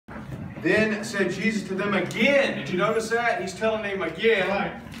Then said Jesus to them again. Did you notice that? He's telling them again.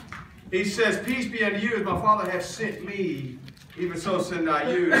 Right. He says, peace be unto you, as my Father hath sent me, even so send I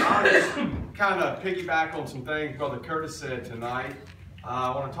you. And I'll just kind of piggyback on some things Brother Curtis said tonight. I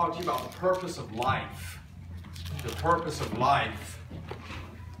want to talk to you about the purpose of life. The purpose of life.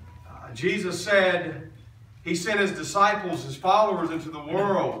 Jesus said he sent his disciples, his followers into the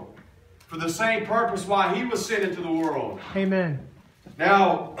world for the same purpose why he was sent into the world. Amen.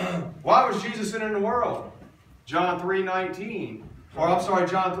 Now, why was Jesus sent into the world? John 3:19. Or I'm sorry,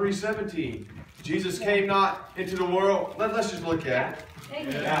 John 3:17. Jesus came not into the world. Let's just look at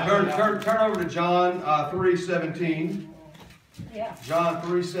it. Yeah. Turn over to John 3:17. Yeah. John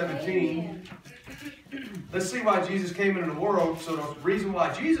 3:17. Let's see why Jesus came into the world. So the reason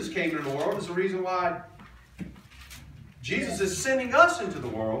why Jesus came into the world is the reason why Jesus is sending us into the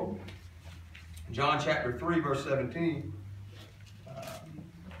world. John chapter 3, verse 17.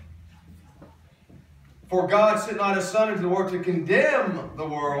 For God sent not his Son into the world to condemn the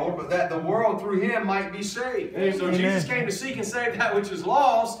world, but that the world through him might be saved. So Amen. Jesus came to seek and save that which is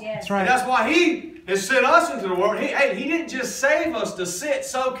lost. Yes. That's right. And that's why he has sent us into the world. He didn't just save us to sit,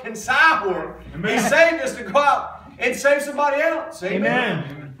 soak, and sour. Amen. He saved us to go out and save somebody else.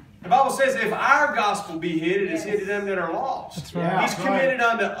 Amen. The Bible says if our gospel be hid, it is hid to them that are lost. That's right. He's committed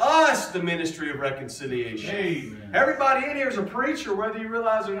unto us the ministry of reconciliation. Amen. Everybody in here is a preacher, whether you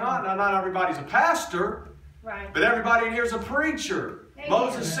realize it or not. Now, not everybody's a pastor, Right. but everybody in here is a preacher. Amen.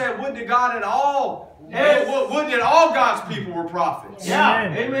 Moses said, would to God and all, would that all God's people were prophets. Yeah.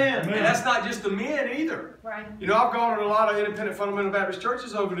 Amen. Amen. And that's not just the men either. Right. You know, I've gone to a lot of independent fundamental Baptist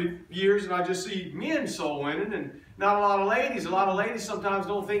churches over the years, and I just see men soul winning and not a lot of ladies. A lot of ladies sometimes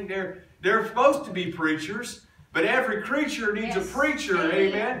don't think they're supposed to be preachers, but every creature needs a preacher.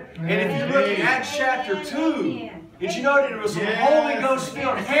 Amen. And if you look at Acts chapter 2, did you know that there was some Holy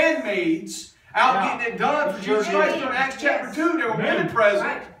Ghost-filled handmaids out getting it done for Jesus Christ? In Acts chapter 2, there were women present,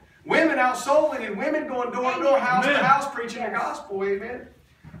 Right. women out soul winning, women going door to door, house to Amen. house preaching the gospel. Amen.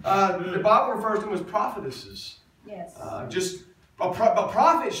 The Bible refers to them as prophetesses. Yes. A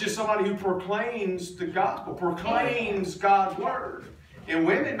prophet is just somebody who proclaims the gospel, proclaims God's word. And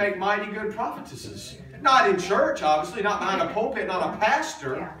women make mighty good prophetesses. Not in church, obviously, not behind a pulpit, not a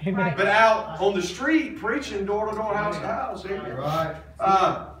pastor, Yeah. Right. but out on the street preaching door to door, house to house. Amen. Right.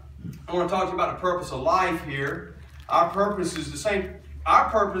 I want to talk to you about the purpose of life here. Our purpose is the same. Our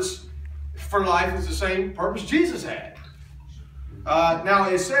purpose for life is the same purpose Jesus had. Now,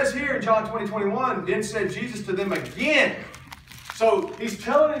 it says here in John 20:21, then said Jesus to them again. So, he's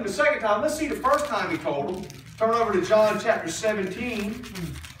telling him the second time. Let's see the first time he told them. Turn over to John chapter 17.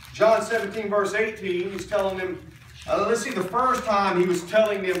 John 17, verse 18. He's telling them, let's see the first time he was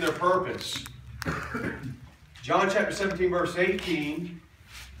telling them their purpose. John chapter 17, verse 18.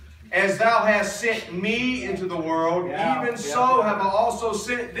 As thou hast sent me into the world, even so have I also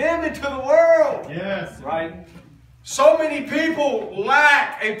sent them into the world. Yes. Right? So many people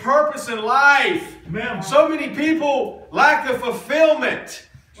lack a purpose in life. Amen. So many people lack the fulfillment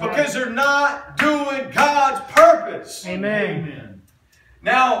because they're not doing God's purpose. Amen. Amen.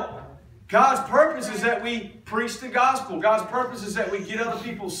 Now, God's purpose is that we preach the gospel. God's purpose is that we get other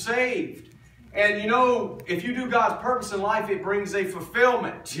people saved. And you know, if you do God's purpose in life, it brings a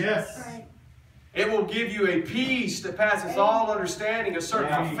fulfillment. Yes. Right. It will give you a peace that passes all understanding, a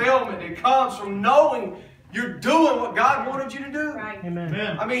certain fulfillment that comes from knowing you're doing what God wanted you to do. Right. Amen.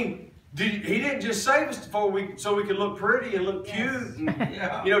 Amen. I mean, He didn't just save us so we could look pretty and look cute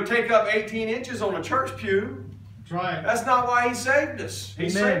and take up 18 inches on a church pew. That's right. That's not why He saved us. He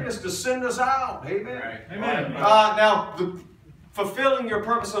Amen. saved us to send us out. Amen. Right. Amen. Now, fulfilling your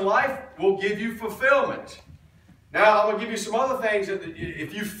purpose in life will give you fulfillment. Now, I'm going to give you some other things that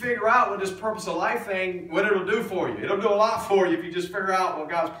if you figure out what this purpose of life thing, what it'll do for you. It'll do a lot for you if you just figure out what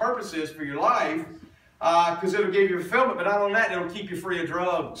God's purpose is for your life, because it'll give you fulfillment. But not only that, it'll keep you free of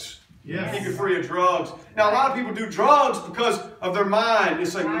drugs. Yes. Keep you free of drugs. Now, a lot of people do drugs because of their mind.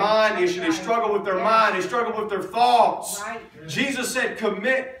 It's a mind issue. They struggle with their mind. They struggle with their thoughts. Right. Jesus said,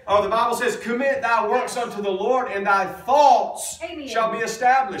 the Bible says, commit thy works unto the Lord, and thy thoughts shall be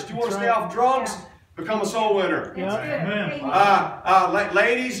established. You want to stay off drugs? Become a soul winner. That's Amen. good. Amen.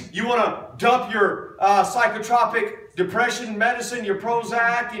 Ladies, you want to dump your psychotropic depression medicine, your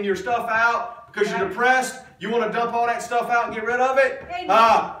Prozac, and your stuff out because you're depressed? You want to dump all that stuff out and get rid of it?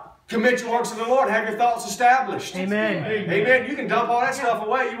 Commit your works to the Lord. Have your thoughts established. Amen. Amen. You can dump all that stuff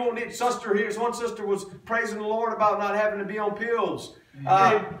away. You won't need sister here. One sister was praising the Lord about not having to be on pills.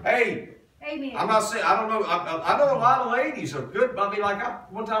 Hey, Amen. I'm not saying, I don't know, I know a lot of ladies are good. I mean,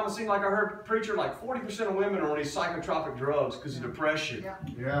 like, one time it seemed like I heard a preacher, like 40% of women are on these psychotropic drugs because of depression.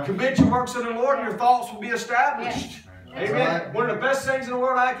 Yeah. Commit your works to the Lord and your thoughts will be established. Yes. Amen. Right. One of the best things in the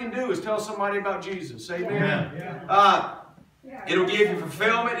world I can do is tell somebody about Jesus. Amen. Amen. It'll give you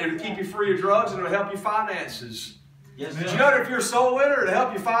fulfillment, it'll keep you free of drugs, and it'll help you finances. Yes, Did you know that if you're a soul winner, it'll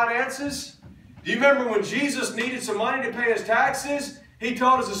help you finances? Do you remember when Jesus needed some money to pay his taxes? He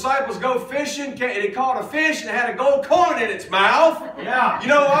told his disciples, go fishing, and he caught a fish and it had a gold coin in its mouth. Yeah. You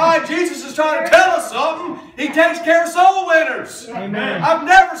know why? Jesus is trying to tell us something. He takes care of soul winners. Amen. I've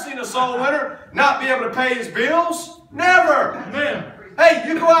never seen a soul winner not be able to pay his bills. Never. Amen. Hey,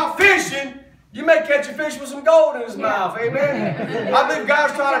 you go out fishing, you may catch a fish with some gold in his mouth. Amen. I believe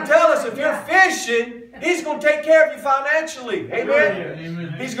God's trying to tell us if you're fishing, he's going to take care of you financially. Amen.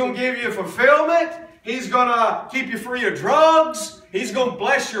 Amen. He's going to give you fulfillment. He's going to keep you free of drugs. He's going to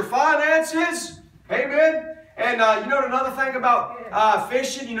bless your finances. Amen. And you know another thing about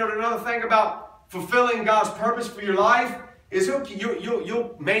fishing, you know another thing about fulfilling God's purpose for your life is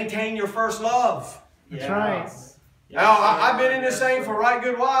you'll maintain your first love. That's right. Now, I've been in this thing for a right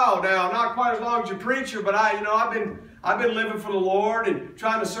good while now. Not quite as long as your preacher, but I've been living for the Lord and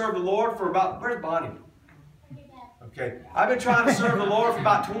trying to serve the Lord for about, where's Bonnie? Okay. I've been trying to serve the Lord for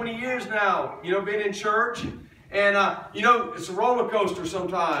about 20 years now. You know, being in church. And, you know, it's a roller coaster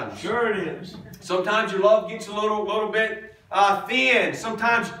sometimes. Sure it is. Sometimes your love gets a little bit thin.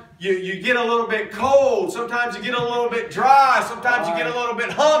 Sometimes you get a little bit cold. Sometimes you get a little bit dry. Sometimes you get a little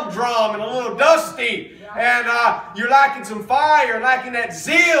bit humdrum and a little dusty. And you're lacking some fire, lacking that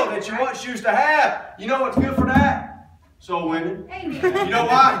zeal that you once used to have. You know what's good for that? Soul winning. You know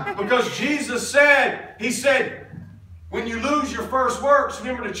why? Because Jesus said, He said, when you lose your first works,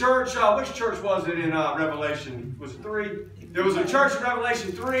 remember the church, which church was it in Revelation? Was it 3? There was a church in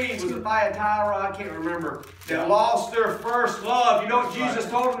Revelation 3, was it Thyatira? I can't remember. That lost their first love. You know what Jesus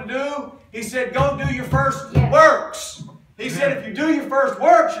told them to do? He said, go do your first works. He said, if you do your first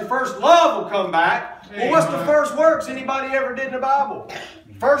works, your first love will come back. Well, what's the first works anybody ever did in the Bible?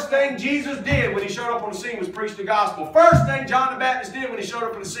 First thing Jesus did when he showed up on the scene was preach the gospel. First thing John the Baptist did when he showed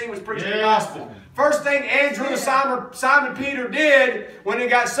up on the scene was preach the gospel. First thing Andrew and Simon Peter did when they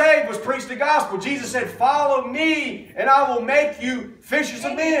got saved was preach the gospel. Jesus said, follow me and I will make you fishers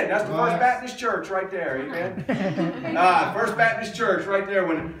of men. That's the First Baptist Church right there. Amen. First Baptist Church right there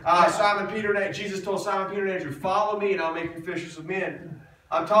when Jesus told Simon Peter and Andrew, follow me and I'll make you fishers of men.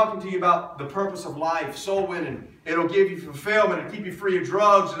 I'm talking to you about the purpose of life, soul winning. It'll give you fulfillment. It'll keep you free of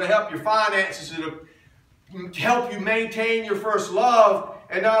drugs. It'll help your finances. It'll help you maintain your first love.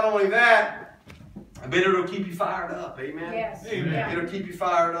 And not only that, but it'll keep you fired up. Amen? Yes. Amen. It'll keep you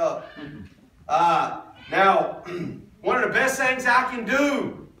fired up. Now, one of the best things I can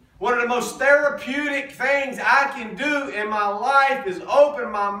do, one of the most therapeutic things I can do in my life is open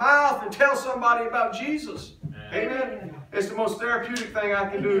my mouth and tell somebody about Jesus. Amen. It's the most therapeutic thing I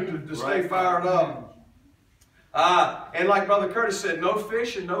can do to stay fired up. And like Brother Curtis said, no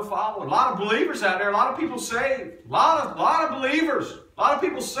fish and no following. A lot of believers out there, a lot of people saved. A lot of believers. A lot of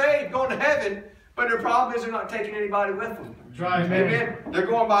people saved, going to heaven, but their problem is they're not taking anybody with them. That's right. Amen. They're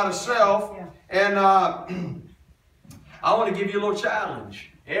going by themselves. And I want to give you a little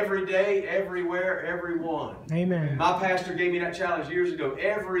challenge. Every day, everywhere, everyone. Amen. My pastor gave me that challenge years ago.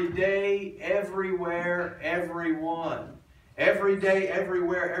 Every day, everywhere, everyone. Every day,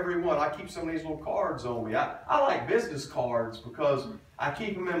 everywhere, everyone. I keep some of these little cards on me. I like business cards because I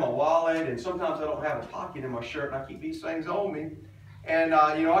keep them in my wallet, and sometimes I don't have a pocket in my shirt, and I keep these things on me. And,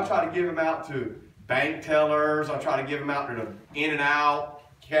 you know, I try to give them out to bank tellers. I try to give them out to the In-N-Out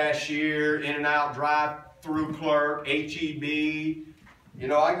cashier, In-N-Out drive-through clerk, H-E-B. You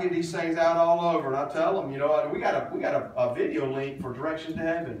know, I give these things out all over, and I tell them, you know, we got a video link for Directions to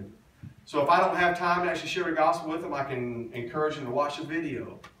Heaven. So if I don't have time to actually share the gospel with them, I can encourage them to watch the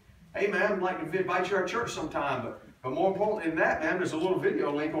video. Hey, man, I'd like to invite you to our church sometime, but more important than that, man, there's a little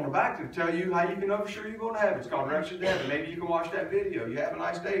video link on the back to tell you how you can know for sure you're going to heaven. It's called Directions to Heaven. Maybe you can watch that video. You have a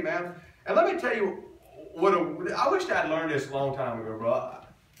nice day, man. And let me tell you, I wish I'd learned this a long time ago, bro.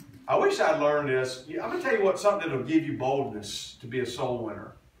 I wish I'd learned this. I'm going to tell you something that'll give you boldness to be a soul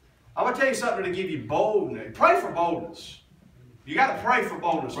winner. I'm going to tell you something that'll give you boldness. Pray for boldness. You got to pray for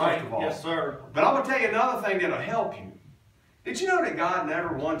boldness, first of all. Yes, sir. But I'm going to tell you another thing that'll help you. Did you know that God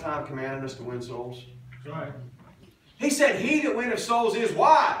never one time commanded us to win souls? That's right. He said, he that winneth souls is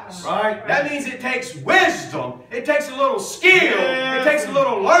wise. Right. That means it takes wisdom. It takes a little skill. Yes. It takes a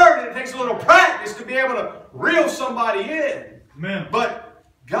little learning. It takes a little practice to be able to reel somebody in. Amen. But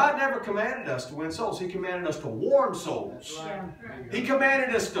God never commanded us to win souls. He commanded us to warn souls. Yeah. He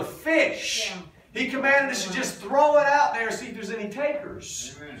commanded us to fish. Yeah. He commanded us to just throw it out there and see if there's any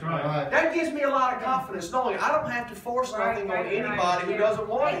takers. Right. That gives me a lot of confidence knowing I don't have to force nothing on anybody who doesn't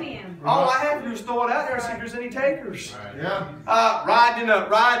want it. Amen. All I have to do is throw it out there and see if there's any takers. Yeah. Riding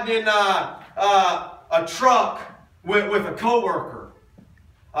in a truck with a coworker.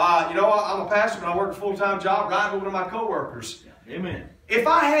 You know, I'm a pastor, but I work a full-time job riding with one of my coworkers. Amen. If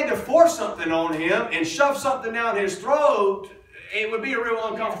I had to force something on him and shove something down his throat, it would be a real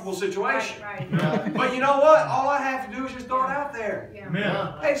uncomfortable situation. Right. But you know what? All I have to do is just throw it out there. Yeah.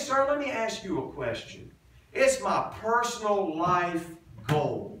 Amen. Hey, sir, let me ask you a question. It's my personal life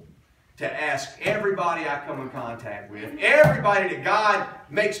goal to ask everybody I come in contact with, everybody that God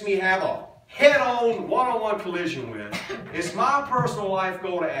makes me have a head-on, one-on-one collision with. It's my personal life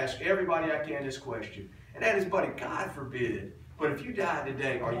goal to ask everybody I can this question. And that is, buddy, God forbid, but if you died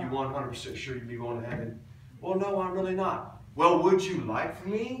today, are you 100% sure you'd be going to heaven? Well, no, I'm really not. Well, would you like for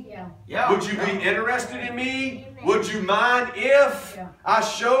me? Yeah. Would you be interested in me? Would you mind if I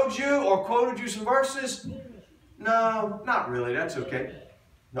showed you or quoted you some verses? No, not really. That's okay.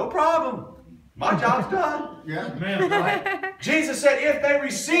 No problem. My job's done. Yeah. Right? Jesus said, if they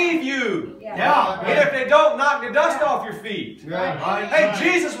receive you, Yeah. and if they don't, knock the dust off your feet. Yeah. Hey,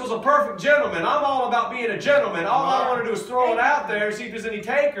 Jesus was a perfect gentleman. I'm all about being a gentleman. All I want to do is throw it out there, see if there's any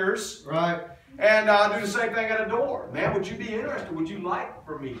takers. Right. And do the same thing at a door. Man, would you be interested? Would you like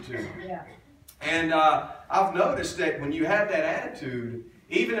for me to? Yeah. And I've noticed that when you have that attitude,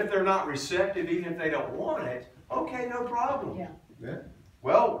 even if they're not receptive, even if they don't want it, okay, no problem. Yeah. Yeah.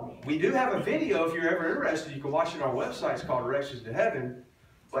 Well, we do have a video if you're ever interested. You can watch it on our website. It's called Directions to Heaven.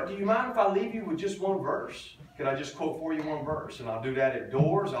 But do you mind if I leave you with just one verse? Could I just quote for you one verse? And I'll do that at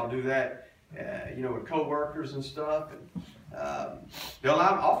doors. I'll do that, with co-workers and stuff. And,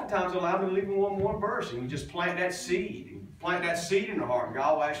 oftentimes they'll allow me to leave them one verse, and you just plant that seed. Plant that seed in the heart, and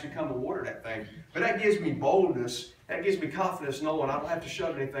God will actually come and water that thing. But that gives me boldness. That gives me confidence knowing I don't have to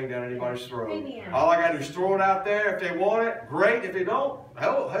shove anything down anybody's throat. Amen. All I got to do is throw it out there. If they want it, great. If they don't,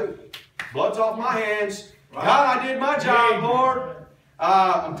 hey, blood's off my hands. God, I did my job, Lord.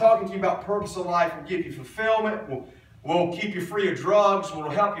 I'm talking to you about purpose of life. Will give you fulfillment. Will keep you free of drugs. Will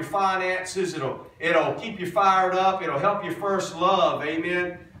help your finances. It'll keep you fired up. It'll help your first love.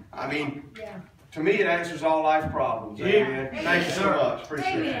 Amen. I mean, to me, it answers all life problems. Amen. Thank you so much.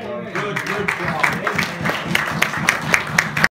 Appreciate it. Amen. Good job.